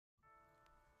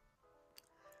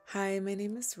Hi, my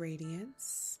name is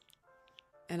Radiance,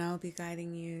 and I'll be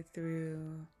guiding you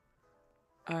through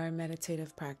our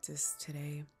meditative practice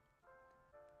today.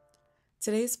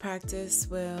 Today's practice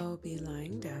will be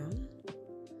lying down,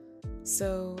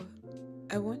 so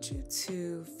I want you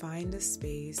to find a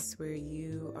space where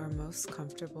you are most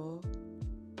comfortable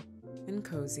and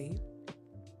cozy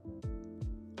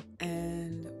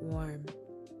and warm,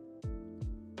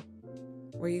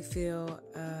 where you feel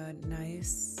a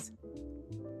nice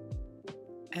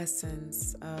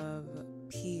essence of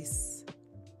peace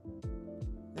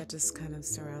that just kind of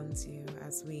surrounds you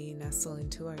as we nestle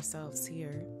into ourselves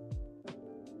here.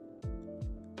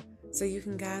 So you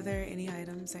can gather any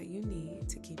items that you need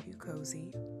to keep you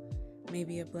cozy,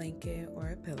 maybe a blanket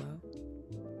or a pillow,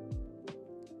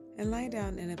 and lie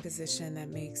down in a position that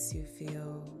makes you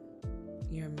feel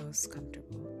your most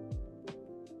comfortable.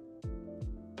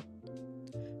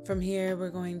 From here,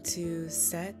 we're going to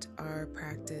set our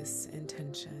practice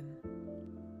intention.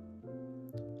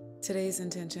 Today's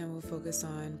intention will focus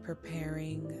on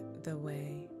preparing the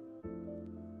way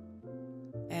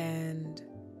and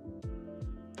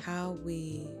how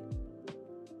we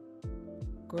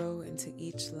grow into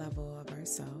each level of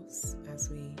ourselves as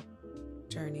we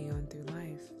journey on through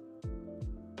life.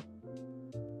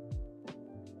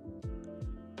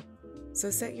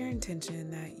 So set your intention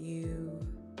that you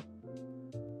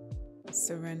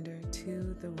surrender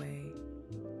to the way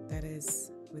that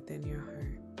is within your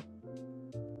heart,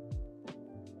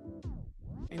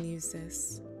 and use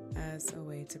this as a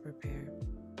way to prepare.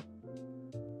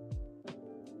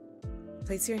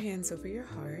 Place your hands over your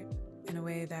heart in a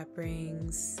way that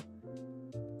brings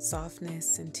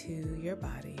softness into your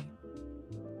body.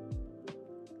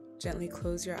 Gently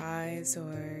close your eyes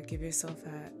or give yourself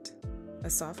a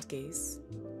soft gaze.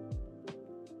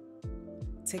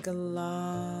 Take a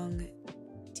long,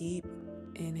 deep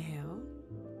inhale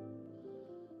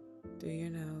through your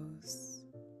nose,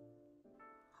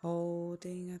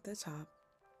 holding at the top.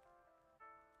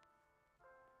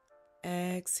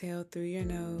 Exhale through your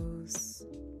nose,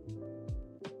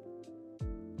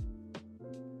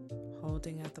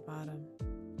 holding at the bottom.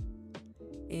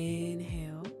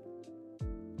 Inhale.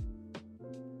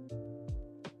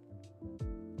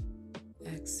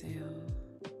 Exhale.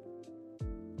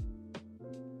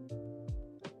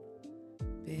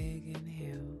 Big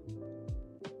inhale.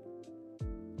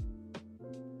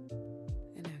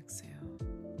 And exhale.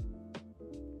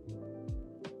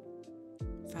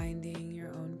 Finding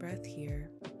your own breath here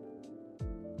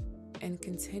and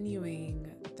continuing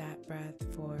that breath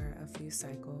for a few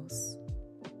cycles.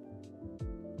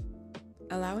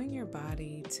 Allowing your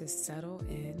body to settle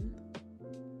in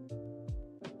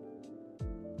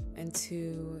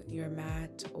into your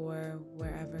mat or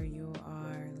wherever you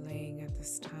are laying at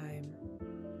this time.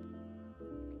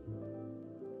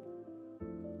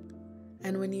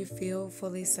 And when you feel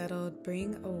fully settled,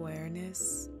 bring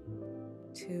awareness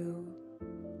to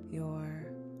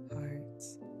your heart.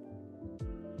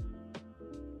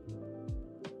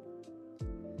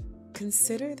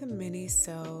 Consider the many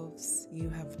selves you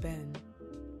have been.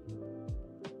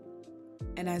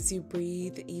 And as you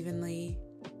breathe evenly,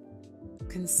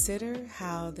 consider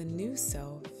how the new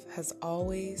self has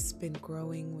always been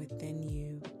growing within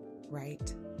you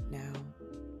right now.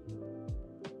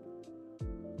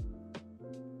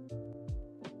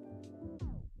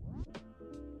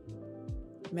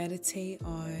 Meditate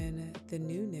on the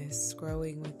newness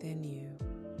growing within you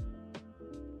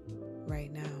right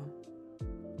now.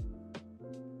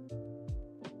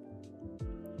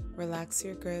 Relax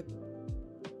your grip,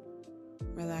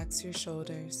 relax your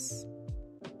shoulders.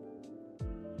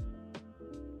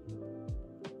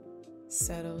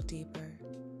 Settle deeper,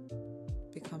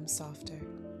 become softer.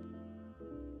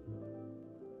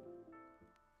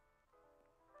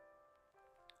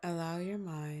 Allow your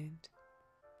mind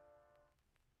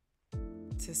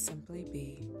to simply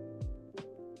be.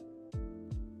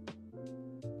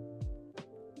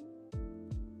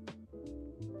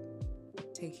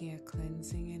 Taking a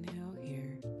cleansing inhale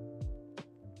here.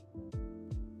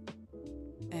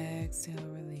 Exhale,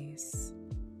 release.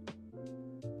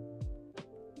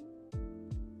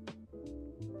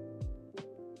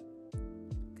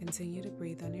 Continue to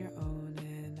breathe on your own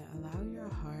and allow your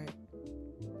heart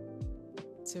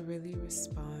to really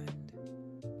respond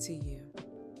to you.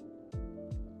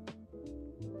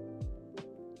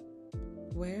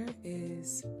 Where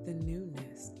is the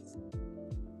newness?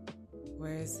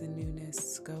 Where is the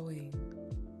newness going?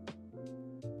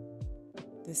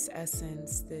 This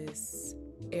essence, this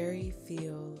airy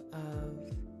feel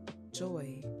of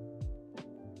joy.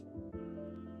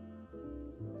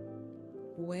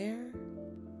 Where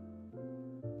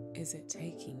is it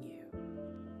taking you?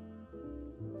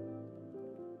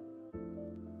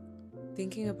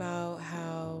 Thinking about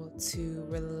how to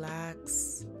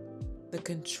relax the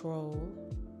control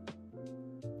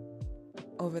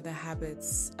over the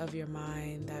habits of your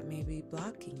mind that may be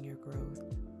blocking your growth.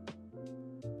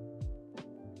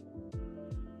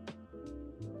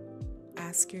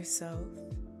 Ask yourself,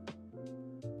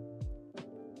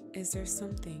 is there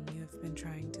something you have been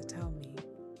trying to tell me?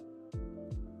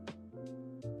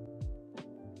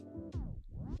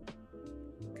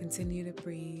 Continue to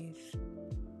breathe,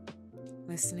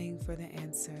 listening for the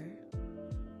answer,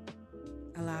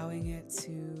 allowing it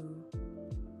to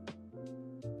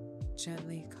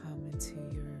gently come into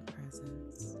your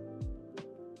presence.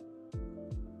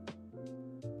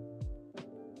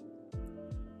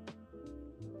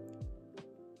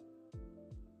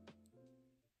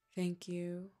 Thank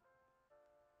you.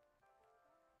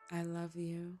 I love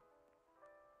you.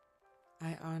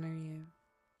 I honor you.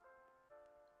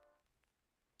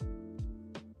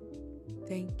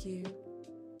 Thank you.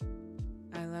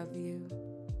 I love you.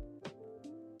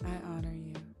 I honor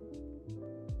you.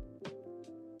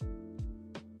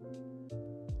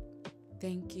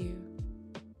 Thank you.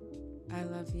 I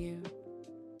love you.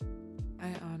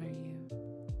 I honor you.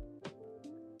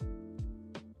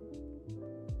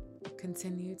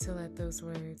 Continue to let those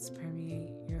words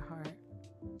permeate your heart.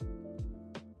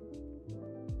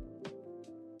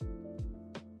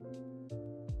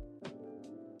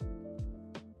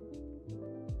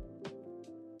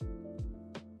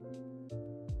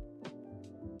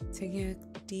 Taking a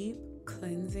deep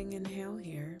cleansing inhale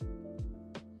here.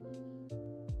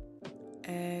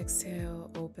 Exhale,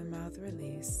 open mouth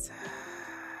release.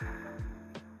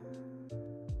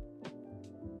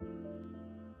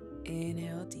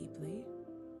 Inhale deeply.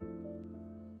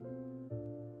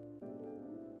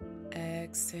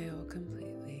 Exhale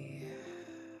completely.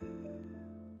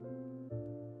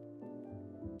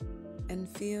 And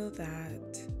feel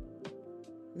that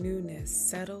newness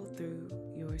settle through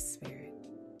your spirit.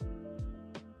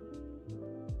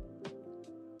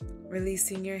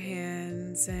 Releasing your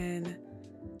hands and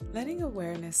letting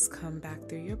awareness come back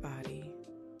through your body.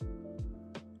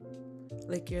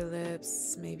 Lick your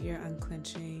lips, maybe you're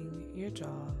unclenching your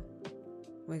jaw,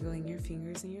 wiggling your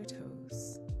fingers and your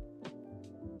toes.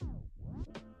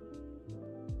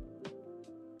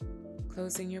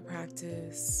 Closing your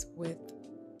practice with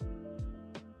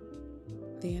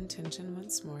the intention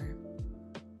once more.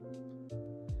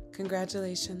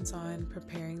 Congratulations on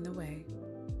preparing the way.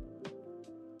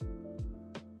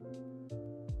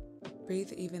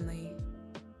 Breathe evenly,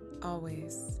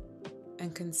 always,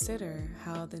 and consider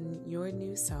how your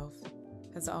new self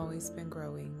has always been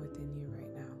growing within you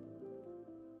right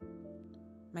now.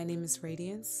 My name is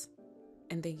Radiance,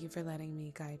 and thank you for letting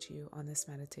me guide you on this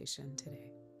meditation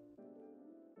today.